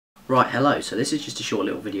Right, hello. So this is just a short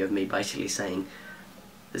little video of me basically saying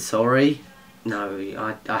sorry.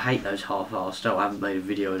 No, I hate those half-assed. Oh, I haven't made a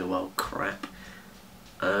video in a while. Crap.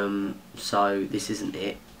 So this isn't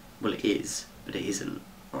it. Well, it is, but it isn't.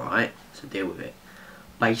 Alright, so deal with it.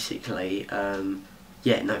 Basically,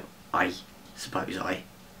 yeah, no, I suppose I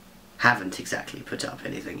haven't exactly put up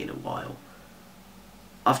anything in a while.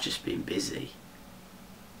 I've just been busy.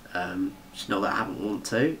 It's not that I haven't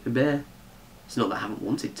wanted to. It's not that I haven't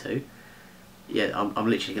wanted to. Yeah, I'm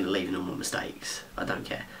literally going to leave in all my mistakes. I don't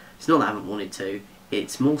care. It's not that I haven't wanted to.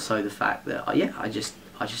 It's more so the fact that, yeah, I don't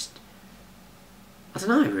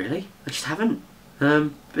know really. I just haven't.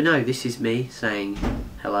 But no, this is me saying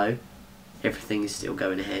hello. Everything is still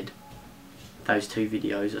going ahead. Those two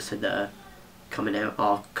videos I said that are coming out.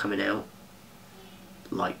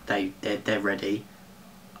 Like they're ready.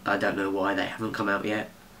 I don't know why they haven't come out yet.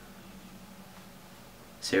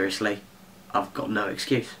 Seriously, I've got no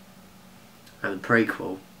excuse. And the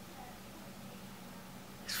prequel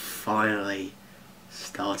has finally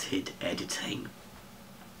started editing.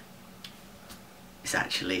 It's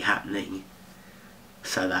actually happening,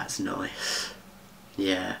 so that's nice.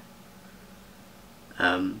 Yeah.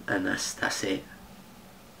 And that's it.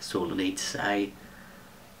 That's all I need to say.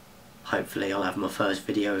 Hopefully I'll have my first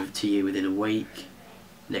video over to you within a week.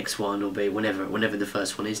 Next one will be whenever the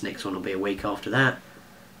first one is. Next one will be a week after that.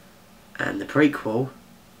 And the prequel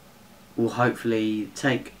will hopefully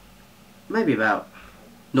take maybe about,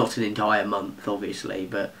 not an entire month obviously,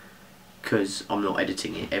 but because I'm not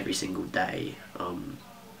editing it every single day,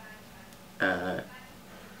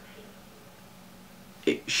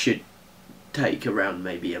 it should take around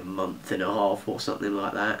maybe a month and a half or something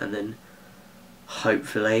like that, and then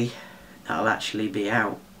hopefully that'll actually be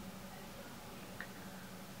out.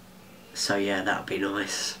 So yeah, that'll be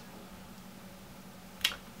nice.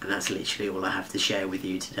 And that's literally all I have to share with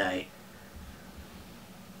you today.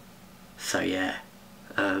 So yeah,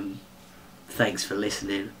 thanks for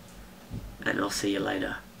listening, and I'll see you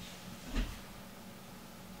later.